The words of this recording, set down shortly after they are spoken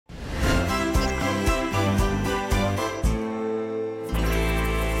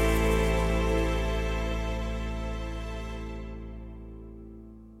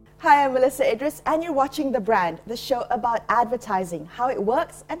am Melisa Idris, and you're watching The Brand, the show about advertising, how it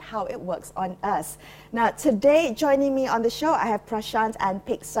works and how it works on us. Now, today, joining me on the show, I have Prashant and Ho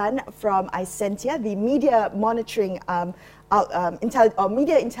Paik San from Isentia, the media monitoring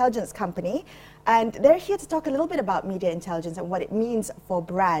media intelligence company. And they're here to talk a little bit about media intelligence and what it means for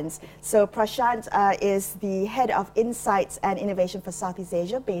brands. So Prashant is the head of insights and innovation for Southeast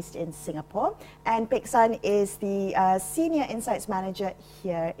Asia, based in Singapore. And Ho Paik San is the senior insights manager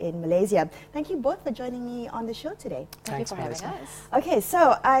here in Malaysia. Thank you both for joining me on the show today. Thank you for having us. Okay,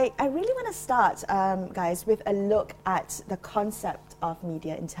 so I really want to start, guys, with a look at the concept of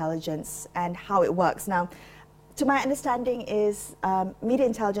media intelligence and how it works. Now, to my understanding is media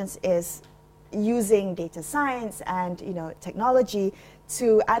intelligence is using data science and technology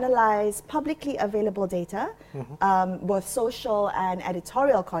to analyze publicly available data, both social and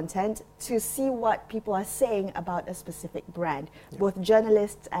editorial content, to see what people are saying about a specific brand, both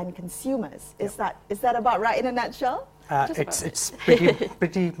journalists and consumers. Is that about right in a nutshell? It's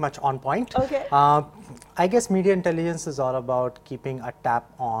pretty much on point. Okay. I guess media intelligence is all about keeping a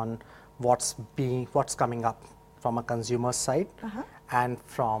tap on what's coming up from a consumer side and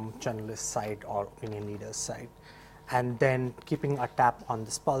from journalist side or opinion leaders side, and then keeping a tap on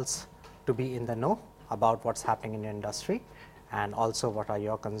this pulse to be in the know about what's happening in your industry, and also what are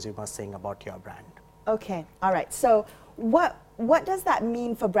your consumers saying about your brand. Okay, all right. So what does that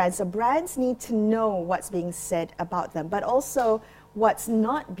mean for brands? So brands need to know what's being said about them, but also what's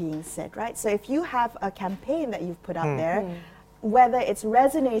not being said, right? So if you have a campaign that you've put out there, whether it's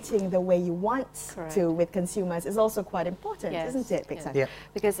resonating the way you want to with consumers is also quite important, isn't it, Ho Paik San? Yeah.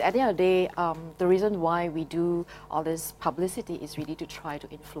 Because at the end of the day, the reason why we do all this publicity is really to try to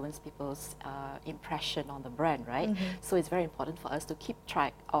influence people's impression on the brand, right? So it's very important for us to keep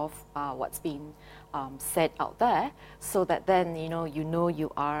track of what's being said out there, so that then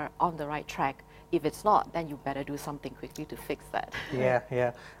you are on the right track. If it's not, then you better do something quickly to fix that.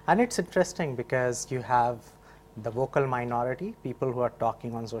 Yeah. And it's interesting because you have the vocal minority, people who are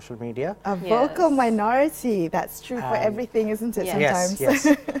talking on social media. A vocal minority, that's true for everything, isn't it, sometimes?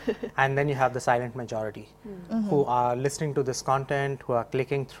 Yes. And then you have the silent majority who are listening to this content, who are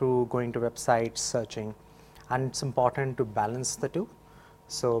clicking through, going to websites, searching. And it's important to balance the two.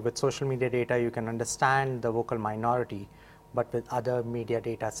 So with social media data, you can understand the vocal minority, but with other media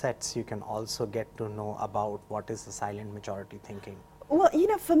data sets, you can also get to know about what is the silent majority thinking. Well,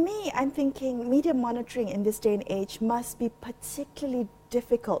 for me, I'm thinking media monitoring in this day and age must be particularly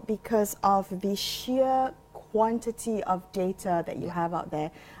difficult because of the sheer quantity of data that you have out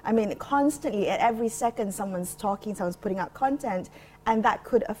there. I mean, constantly, at every second, someone's talking, someone's putting out content, and that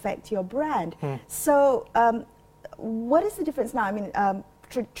could affect your brand. So what is the difference now? I mean,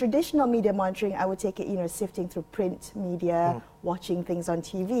 traditional media monitoring, I would take it, sifting through print media, watching things on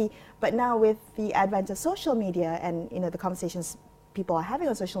TV. But now with the advent of social media and, the conversations people are having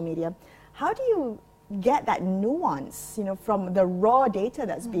on social media, how do you get that nuance, from the raw data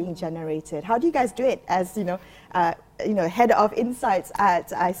that's being generated? How do you guys do it as, head of insights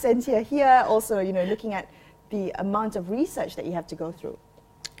at Isentia here, also, looking at the amount of research that you have to go through?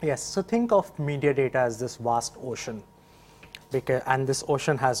 Yes, so think of media data as this vast ocean. And this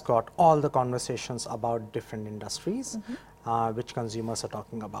ocean has got all the conversations about different industries, which consumers are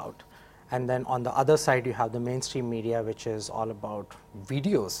talking about. And then on the other side, you have the mainstream media, which is all about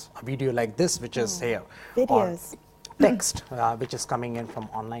videos, a video like this, which is here, videos, or text, which is coming in from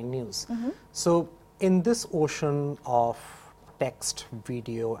online news. So in this ocean of text,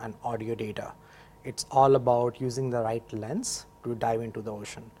 video, and audio data, it's all about using the right lens to dive into the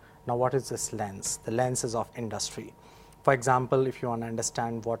ocean. Now, what is this lens? The lens is of industry. For example, if you want to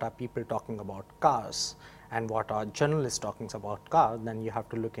understand what are people talking about cars, and what are journalists talking about cars, then you have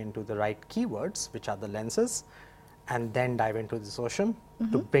to look into the right keywords, which are the lenses, and then dive into this ocean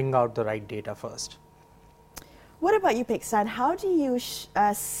to bring out the right data first. What about you, Ho Paik San? How do you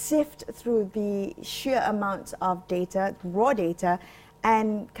sift through the sheer amount of data, raw data,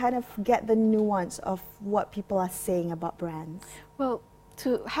 and kind of get the nuance of what people are saying about brands? Well,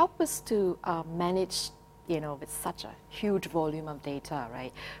 to help us to manage with such a huge volume of data,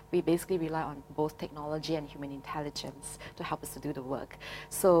 right? We basically rely on both technology and human intelligence to help us to do the work.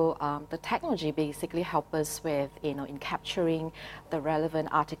 So the technology basically help us with, in capturing the relevant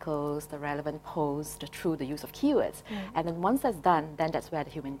articles, the relevant posts through the use of keywords. And then once that's done, then that's where the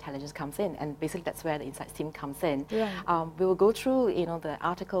human intelligence comes in, and basically that's where the insights team comes in. We will go through, the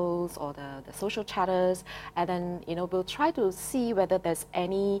articles or the social chatters, and then, we'll try to see whether there's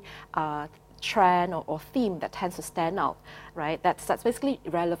any trend or theme that tends to stand out, right? That's basically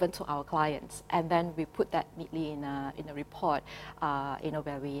relevant to our clients, and then we put that neatly in a report,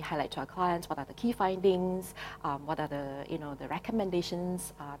 where we highlight to our clients what are the key findings, what are the the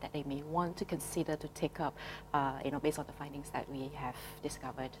recommendations that they may want to consider to take up, based on the findings that we have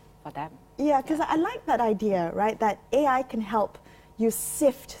discovered for them. Yeah, because I like that idea, right? That AI can help you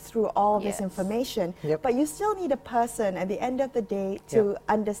sift through all this information, but you still need a person at the end of the day to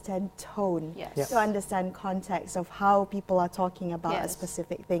understand tone, to understand context of how people are talking about a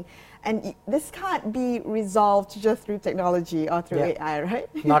specific thing. And this can't be resolved just through technology or through AI,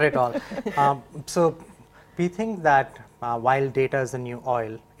 right? Not at all. So we think that while data is the new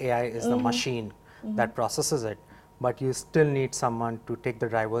oil, AI is the machine that processes it. But you still need someone to take the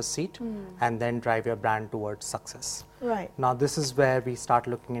driver's seat and then drive your brand towards success. Right. Now, this is where we start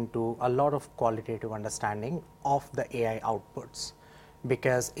looking into a lot of qualitative understanding of the AI outputs,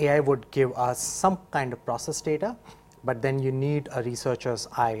 because AI would give us some kind of process data, but then you need a researcher's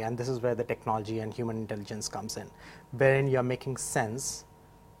eye, and this is where the technology and human intelligence comes in, wherein you're making sense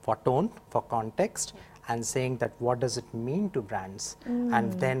for tone, for context, and saying that what does it mean to brands,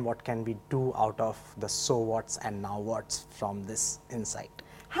 and then what can we do out of the so what's and now what's from this insight.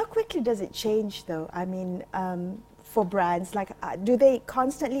 How quickly does it change though? I mean, for brands, like do they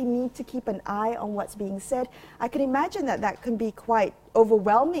constantly need to keep an eye on what's being said? I can imagine that that can be quite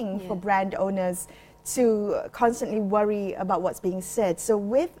overwhelming for brand owners to constantly worry about what's being said. So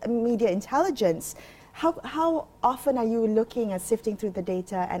with media intelligence, how often are you looking at sifting through the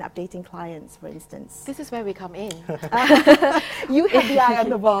data and updating clients, for instance? This is where we come in. You have the eye on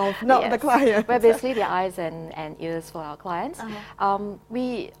the ball, not the client. We're basically the eyes and ears for our clients.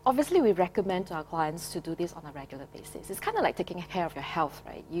 We recommend to our clients to do this on a regular basis. It's kind of like taking care of your health,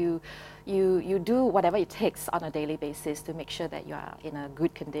 right? You do whatever it takes on a daily basis to make sure that you are in a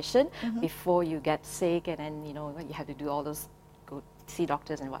good condition before you get sick, and then you have to do all those see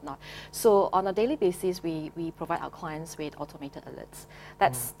doctors and whatnot. So on a daily basis, we provide our clients with automated alerts.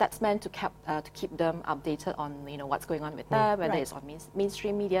 That's meant to keep them updated on what's going on with them, whether it's on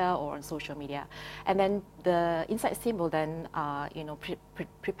mainstream media or on social media. And then the insights team will then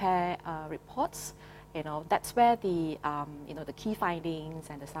prepare reports. That's where the the key findings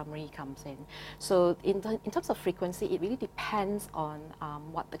and the summary comes in. So in terms of frequency, it really depends on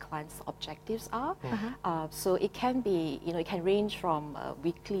what the client's objectives are. So it can be, it can range from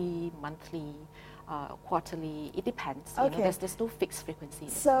weekly, monthly, quarterly. It depends. There's no fixed frequency.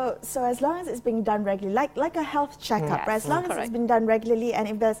 So as long as it's being done regularly, like a health checkup, right? As long as it's been done regularly, and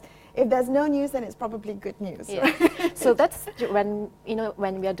if there's no news, then it's probably good news. Right? So that's when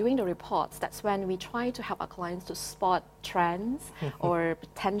when we are doing the reports, that's when we try to help our clients to spot trends or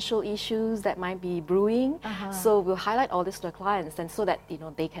potential issues that might be brewing. So we'll highlight all this to the clients, and so that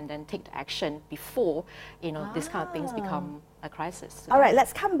they can then take the action before these kind of things become a crisis. All right,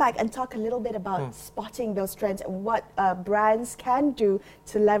 let's come back and talk a little bit about spotting those trends and what brands can do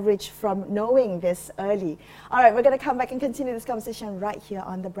to leverage from knowing this early. All right, we're going to come back and continue this conversation right here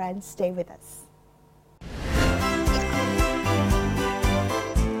on The Brand. Stay with us.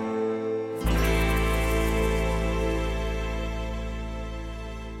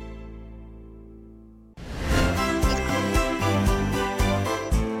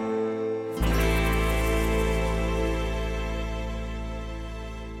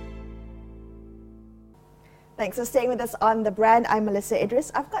 Thanks for staying with us on The Brand. I'm Melisa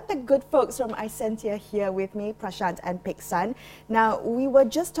Idris. I've got the good folks from Isentia here with me, Prashant and Ho Paik San. Now, we were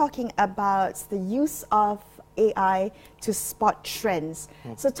just talking about the use of AI to spot trends.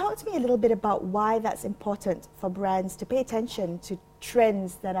 So talk to me a little bit about why that's important for brands to pay attention to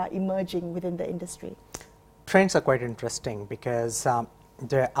trends that are emerging within the industry. Trends are quite interesting because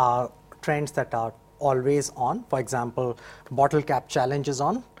there are trends that are always on. For example, bottle cap challenge is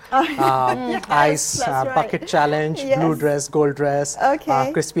on. Ice bucket challenge, blue dress, gold dress,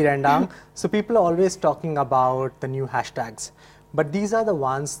 crispy rendang. So people are always talking about the new hashtags. But these are the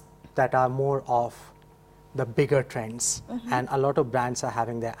ones that are more of the bigger trends, and a lot of brands are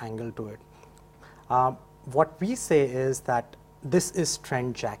having their angle to it. What we say is that this is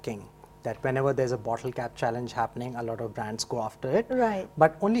trend jacking. That whenever there's a bottle cap challenge happening, a lot of brands go after it. Right.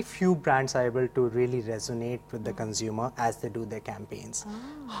 But only few brands are able to really resonate with the consumer as they do their campaigns.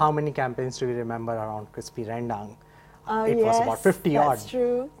 How many campaigns do we remember around crispy rendang? It was about 50 odd. That's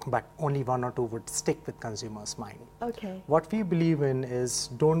true. But only 1 or 2 would stick with consumers' mind. Okay. What we believe in is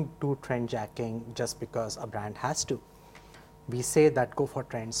don't do trend jacking just because a brand has to. We say that go for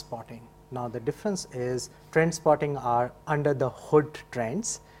trend spotting. Now the difference is trend spotting are under the hood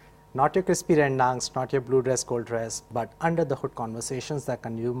trends Not your crispy rendang, not your blue dress, gold dress, but under the hood conversations that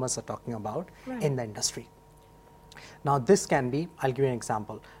consumers are talking about in the industry. Now this can be, I'll give you an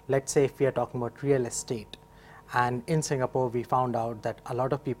example. Let's say if we are talking about real estate, and in Singapore we found out that a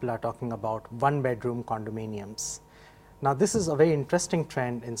lot of people are talking about one-bedroom condominiums. Now this is a very interesting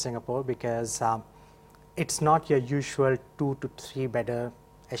trend in Singapore because it's not your usual 2 to 3 bedder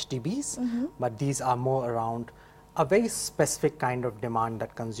HDBs, but these are more around a very specific kind of demand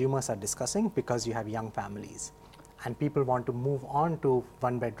that consumers are discussing because you have young families and people want to move on to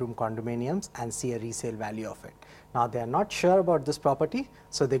one-bedroom condominiums and see a resale value of it. Now they are not sure about this property,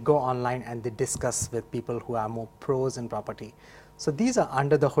 so they go online and they discuss with people who are more pros in property. So these are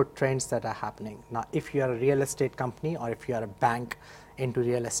under the hood trends that are happening. Now if you are a real estate company or if you are a bank into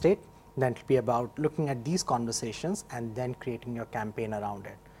real estate, then it'll be about looking at these conversations and then creating your campaign around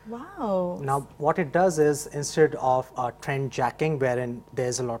it. Wow. Now what it does is, instead of trend jacking wherein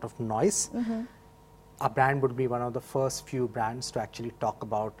there's a lot of noise, a brand would be one of the first few brands to actually talk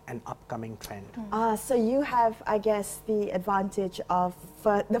about an upcoming trend. So you have, I guess, the advantage of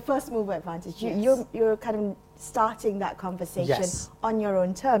the first mover advantage. Yes. You're kind of starting that conversation on your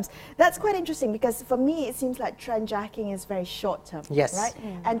own terms. That's quite interesting because for me it seems like trend jacking is very short term, right?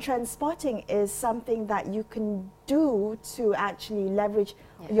 And trend spotting is something that you can do to actually leverage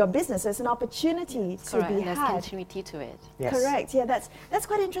your business. There's an opportunity to be had. There's continuity to it. Correct. Yeah, that's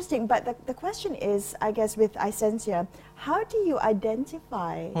quite interesting. But the question is, I guess, with Isentia, how do you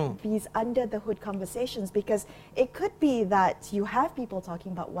identify these under the hood conversations? Because it could be that you have people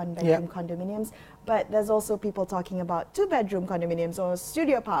talking about one-bedroom condominiums, but there's also people talking about two-bedroom condominiums or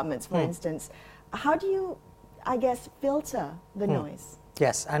studio apartments, for instance. How do you, I guess, filter the noise?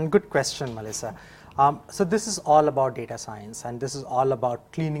 Yes, and good question, Melisa. So this is all about data science, and this is all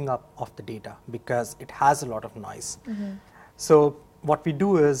about cleaning up of the data because it has a lot of noise. So what we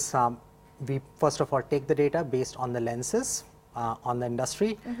do is we first of all take the data based on the lenses on the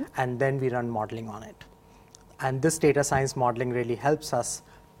industry, and then we run modeling on it. And this data science modeling really helps us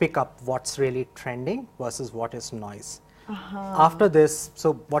pick up what's really trending versus what is noise. After this,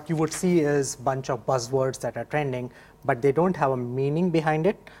 so what you would see is a bunch of buzzwords that are trending, but they don't have a meaning behind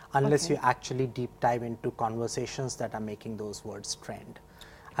it unless you actually deep dive into conversations that are making those words trend.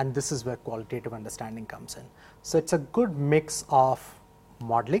 And this is where qualitative understanding comes in. So it's a good mix of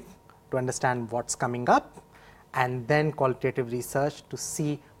modeling to understand what's coming up, and then qualitative research to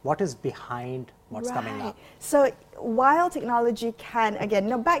see what is behind what's coming up. So while technology can, again,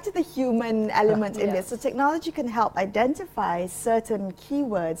 now back to the human element in this, so technology can help identify certain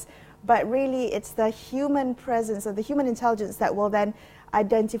keywords, but really it's the human presence or the human intelligence that will then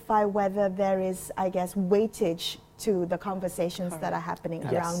identify whether there is, I guess, weightage to the conversations that are happening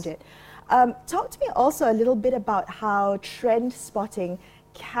around it. Talk to me also a little bit about how trend spotting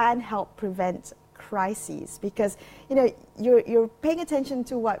can help prevent crises, because you're paying attention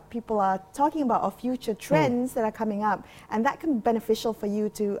to what people are talking about or future trends that are coming up, and that can be beneficial for you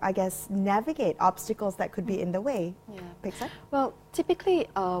to, I guess, navigate obstacles that could be in the way. Paik-san? Well, typically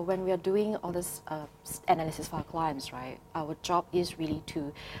when we are doing all this analysis for our clients, right, our job is really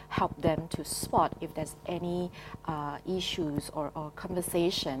to help them to spot if there's any issues or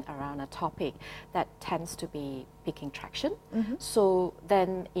conversation around a topic that tends to be picking traction. So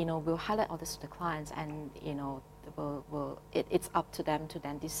then, we'll highlight all this to the clients, and it's up to them to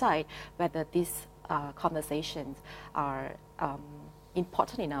then decide whether these conversations are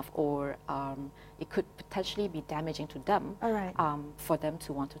important enough or it could potentially be damaging to them for them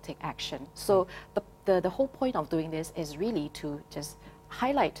to want to take action. So the whole point of doing this is really to just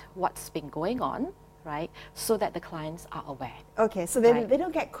highlight what's been going on, right, so that the clients are aware. Okay, so then they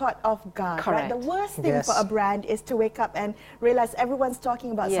don't get caught off guard. Right? The worst thing for a brand is to wake up and realize everyone's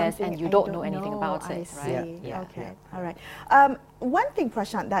talking about something and you don't know anything about it. Right? Okay, all right. One thing,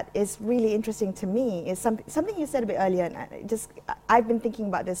 Prashant, that is really interesting to me is something you said a bit earlier, and I've been thinking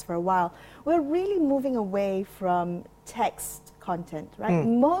about this for a while. We're really moving away from text content, right?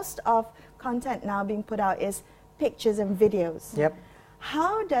 Most of content now being put out is pictures and videos.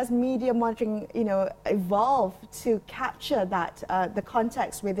 How does media monitoring, evolve to capture that the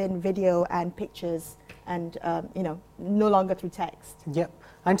context within video and pictures, and no longer through text?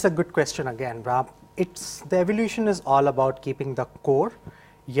 And it's a good question again, Rob. The evolution is all about keeping the core,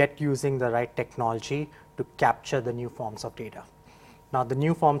 yet using the right technology to capture the new forms of data. Now, the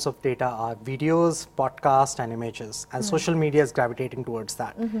new forms of data are videos, podcasts, and images, and social media is gravitating towards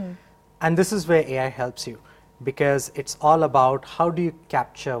that. And this is where AI helps you, because it's all about how do you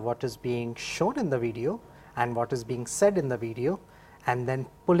capture what is being shown in the video and what is being said in the video, and then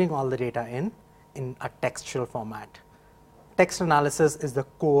pulling all the data in a textual format. text analysis is the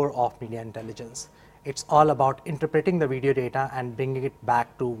core of media intelligence. It's all about interpreting the video data and bringing it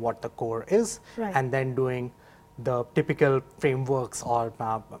back to what the core is, and then doing the typical frameworks or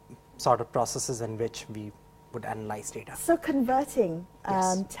sort of processes in which we would analyze data. So converting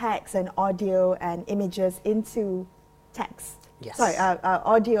text and audio and images into text. Yes. Sorry,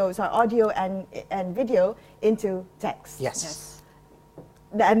 audio and video into text. Yes.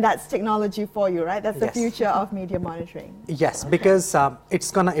 And that's technology for you, right? That's the future of media monitoring. Yes, because it's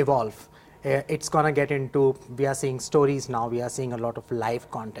going to evolve. It's going to get into, we are seeing stories now, we are seeing a lot of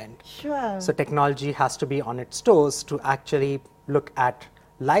live content. Sure. So technology has to be on its toes to actually look at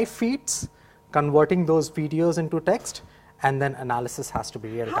live feeds, converting those videos into text, and then analysis has to be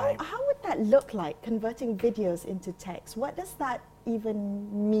real time. How would that look like, converting videos into text? What does that even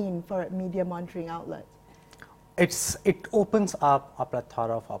mean for a media monitoring outlet? It opens up a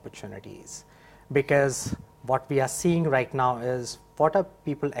plethora of opportunities, because what we are seeing right now is, what are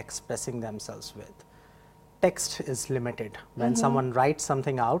people expressing themselves with? Text is limited. When someone writes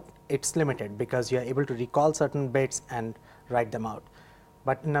something out, it's limited because you're able to recall certain bits and write them out.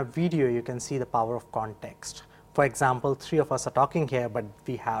 But in a video, you can see the power of context. For example, 3 of us are talking here, but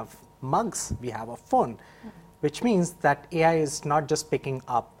we have mugs, we have a phone, which means that AI is not just picking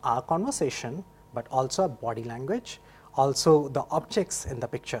up our conversation, but also our body language, also the objects in the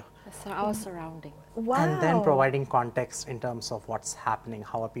picture. Our surrounding. Wow. And then providing context in terms of what's happening,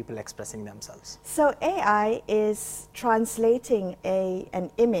 how are people expressing themselves. So AI is translating an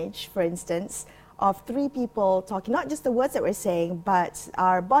image, for instance, of 3 people talking, not just the words that we're saying, but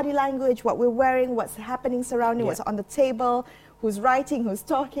our body language, what we're wearing, what's happening surrounding, what's on the table, who's writing, who's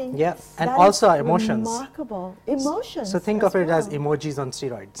talking. Yes, and also our emotions. Remarkable. Emotions. So think of it as emojis on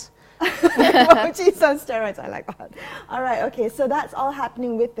steroids. Emojis on steroids, I like that. All right, okay, so that's all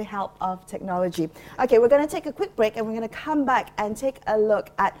happening with the help of technology. Okay, we're going to take a quick break and we're going to come back and take a look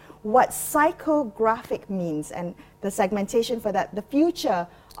at what psychographic means and the segmentation for that, the future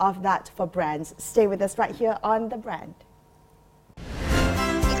of that for brands. Stay with us right here on The Brand.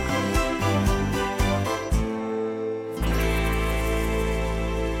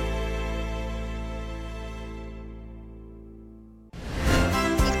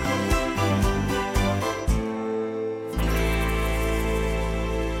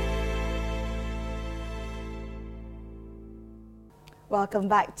 Welcome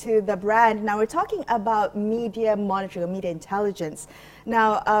back to The Brand. Now we're talking about media monitoring or media intelligence.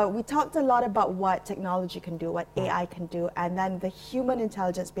 Now we talked a lot about what technology can do, what AI can do, and then the human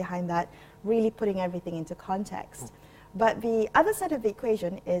intelligence behind that, really putting everything into context. But the other side of the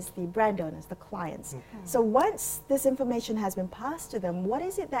equation is the brand owners, the clients. So once this information has been passed to them, what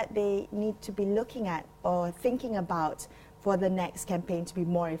is it that they need to be looking at or thinking about for the next campaign to be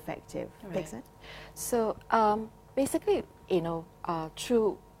more effective? Right. So basically,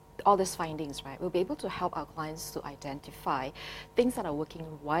 through all these findings, right, we'll be able to help our clients to identify things that are working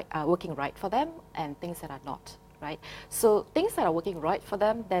right for them and things that are not, right? So things that are working right for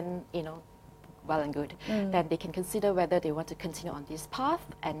them, then, well and good. Then they can consider whether they want to continue on this path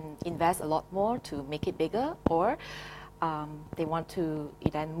and invest a lot more to make it bigger, or they want to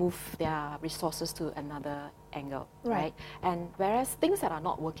then move their resources to another angle, right? And whereas things that are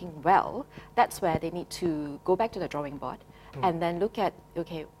not working well, that's where they need to go back to the drawing board and then look at,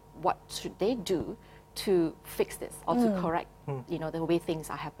 okay, what should they do to fix this or to correct, the way things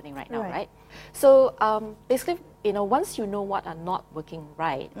are happening right now, right? So basically, once you know what are not working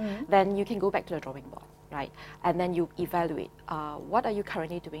right, then you can go back to the drawing board, right? And then you evaluate what are you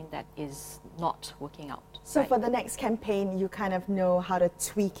currently doing that is not working out. So for the next campaign, you kind of know how to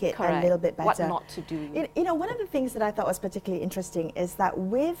tweak it a little bit better. What not to do. One of the things that I thought was particularly interesting is that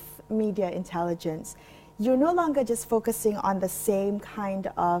with media intelligence, you're no longer just focusing on the same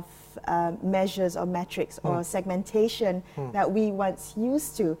kind of measures or metrics or segmentation that we once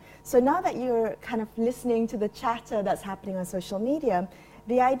used to. So now that you're kind of listening to the chatter that's happening on social media,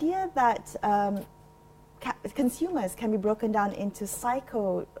 the idea that consumers can be broken down into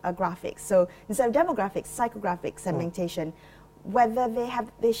psychographics. So instead of demographics, psychographic segmentation, whether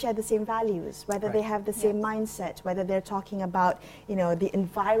they share the same values, whether they have the same mindset, whether they're talking about the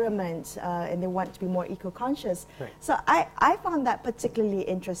environment and they want to be more eco-conscious. So I found that particularly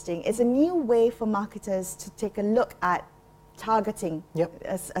interesting. It's a new way for marketers to take a look at targeting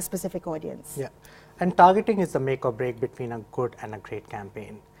a specific audience. Yeah, and targeting is the make or break between a good and a great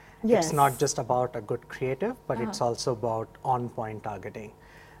campaign. Yes. It's not just about a good creative, but it's also about on-point targeting.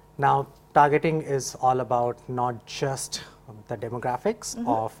 Now, targeting is all about not just the demographics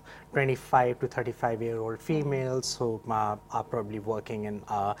of 25 to 35-year-old females who are probably working in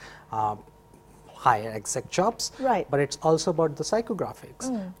higher exec jobs, Right. but it's also about the psychographics,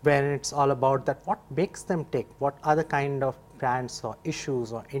 where it's all about that what makes them tick, what are the kind of brands or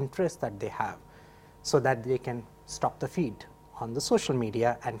issues or interests that they have, so that they can stop the feed on the social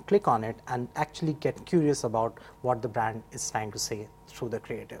media and click on it and actually get curious about what the brand is trying to say through the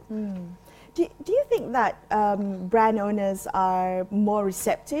creative. Do you think that brand owners are more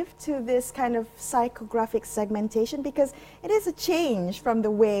receptive to this kind of psychographic segmentation? Because it is a change from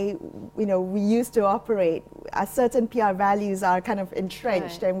the way we used to operate. Certain PR values are kind of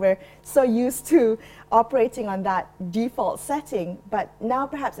entrenched, and we're so used to operating on that default setting. But now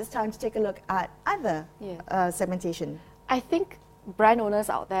perhaps it's time to take a look at other segmentation. I think brand owners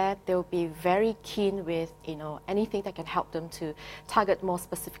out there, they'll be very keen with anything that can help them to target more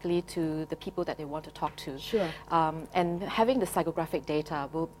specifically to the people that they want to talk to. Sure. And having the psychographic data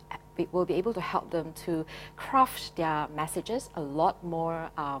will be able to help them to craft their messages a lot more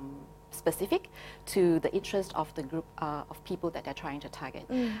specific to the interest of the group of people that they're trying to target.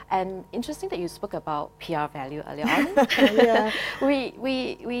 And interesting that you spoke about PR value earlier on.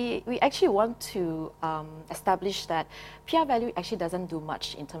 We actually want to establish that PR value actually doesn't do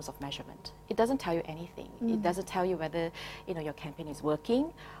much in terms of measurement. It doesn't tell you anything. It doesn't tell you whether your campaign is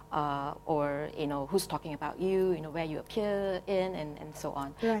working or who's talking about you, where you appear in, and so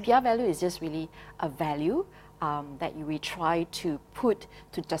on. Right. PR value is just really a value that we try to put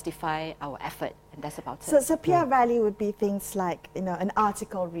to justify our effort, and that's about it. So PR value would be things like an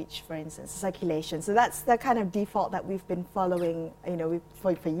article reach, for instance, circulation. So that's the kind of default that we've been following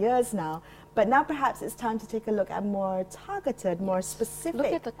for years now. But now perhaps it's time to take a look at more targeted, more specific.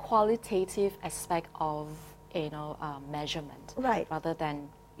 Look at the qualitative aspect of measurement, right, rather than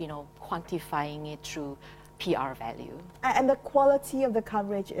quantifying it through PR value. And the quality of the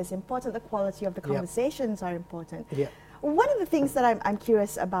coverage is important. The quality of the conversations are important. Yeah. One of the things that I'm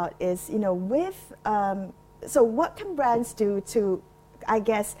curious about is, so what can brands do to, I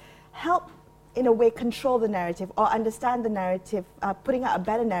guess, help in a way control the narrative or understand the narrative, putting out a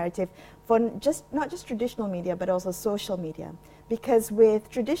better narrative for not just traditional media but also social media? Because with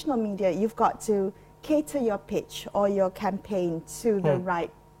traditional media, you've got to cater your pitch or your campaign to the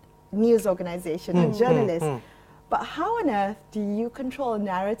right news organization and journalists. But how on earth do you control a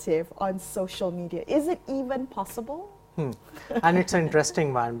narrative on social media? Is it even possible? And it's an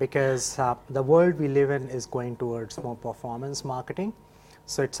interesting one because the world we live in is going towards more performance marketing.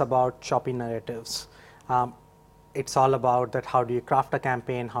 So it's about choppy narratives. It's all about that how do you craft a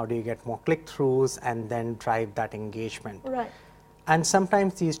campaign, how do you get more click-throughs and then drive that engagement. Right. And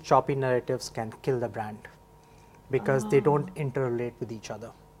sometimes these choppy narratives can kill the brand because they don't interrelate with each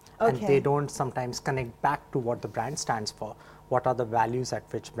other. And they don't sometimes connect back to what the brand stands for, what are the values at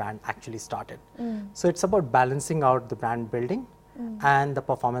which brand actually started. So it's about balancing out the brand building and the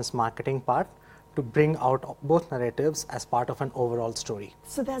performance marketing part to bring out both narratives as part of an overall story.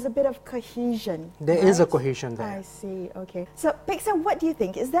 So there's a bit of cohesion. There is a cohesion there. I see, okay. So Paik San, what do you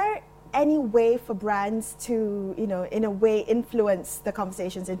think? Is there any way for brands to, in a way influence the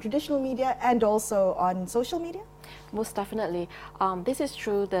conversations in traditional media and also on social media? Most definitely. This is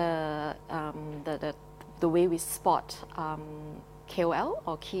through the way we spot KOL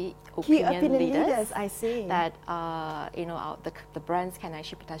or key opinion leaders. I see. That the brands can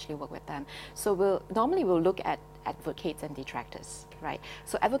actually potentially work with them. So normally we'll look at advocates and detractors, right?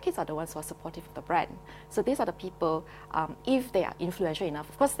 So advocates are the ones who are supportive of the brand. So these are the people, if they are influential enough,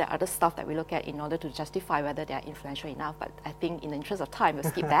 of course there are other stuff that we look at in order to justify whether they are influential enough, but I think in the interest of time, we'll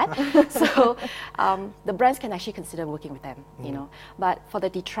skip that. So the brands can actually consider working with them, But for the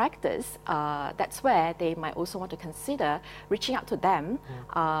detractors, that's where they might also want to consider reaching out to them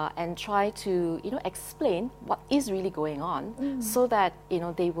and try to, explain what is really going on so that,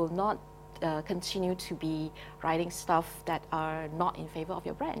 they will not continue to be writing stuff that are not in favor of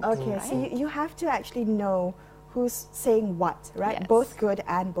your brand. Okay, right? so you have to actually know who's saying what, right? Yes. Both good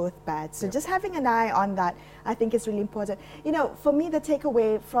and both bad. So just having an eye on that, I think is really important. For me, the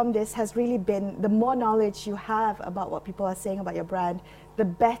takeaway from this has really been the more knowledge you have about what people are saying about your brand, the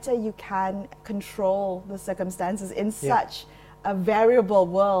better you can control the circumstances in such a variable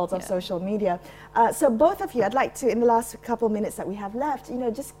world of social media. So both of you, I'd like to, in the last couple minutes that we have left,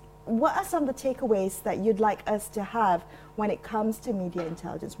 just what are some of the takeaways that you'd like us to have when it comes to media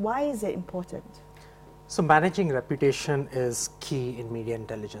intelligence? Why is it important? So managing reputation is key in media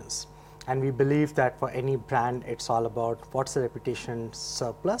intelligence. And we believe that for any brand, it's all about what's the reputation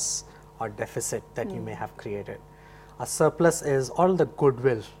surplus or deficit that you may have created. A surplus is all the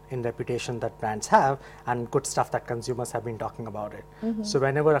goodwill in reputation that brands have and good stuff that consumers have been talking about it. So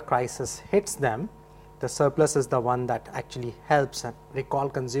whenever a crisis hits them, The surplus is the one that actually helps and recall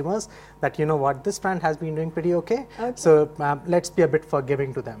consumers that, you know what, this brand has been doing pretty okay. So let's be a bit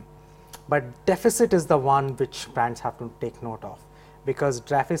forgiving to them. But deficit is the one which brands have to take note of, because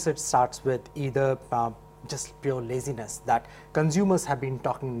deficit starts with either just pure laziness, that consumers have been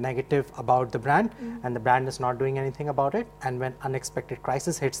talking negative about the brand and the brand is not doing anything about it, and when unexpected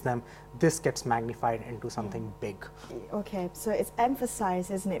crisis hits them, this gets magnified into something big. Okay, so it's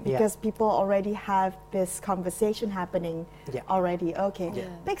emphasized, isn't it? Because people already have this conversation happening already. Okay.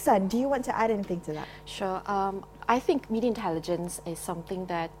 Paik San, do you want to add anything to that? Sure. I think media intelligence is something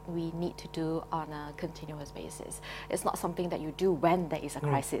that we need to do on a continuous basis. It's not something that you do when there is a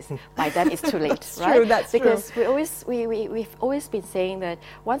crisis. By then it's too late, right? True, that's because true. we've always been saying that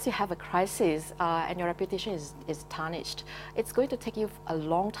once you have a crisis and your reputation is tarnished, it's going to take you a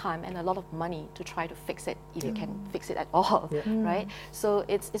long time and a lot of money to try to fix it, if you can fix it at all, right? So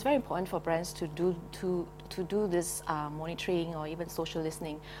it's very important for brands to do this monitoring or even social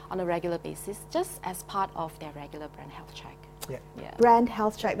listening on a regular basis, just as part of their regular brand health check. Brand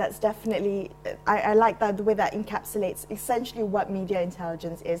health check, that's definitely, I like that, the way that encapsulates essentially what media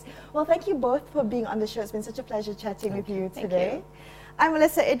intelligence is. Well, thank you both for being on the show. It's been such a pleasure chatting with you today. I'm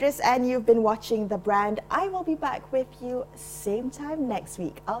Melisa Idris and you've been watching The Brand. I will be back with you same time next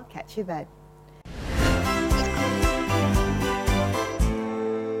week. I'll catch you then.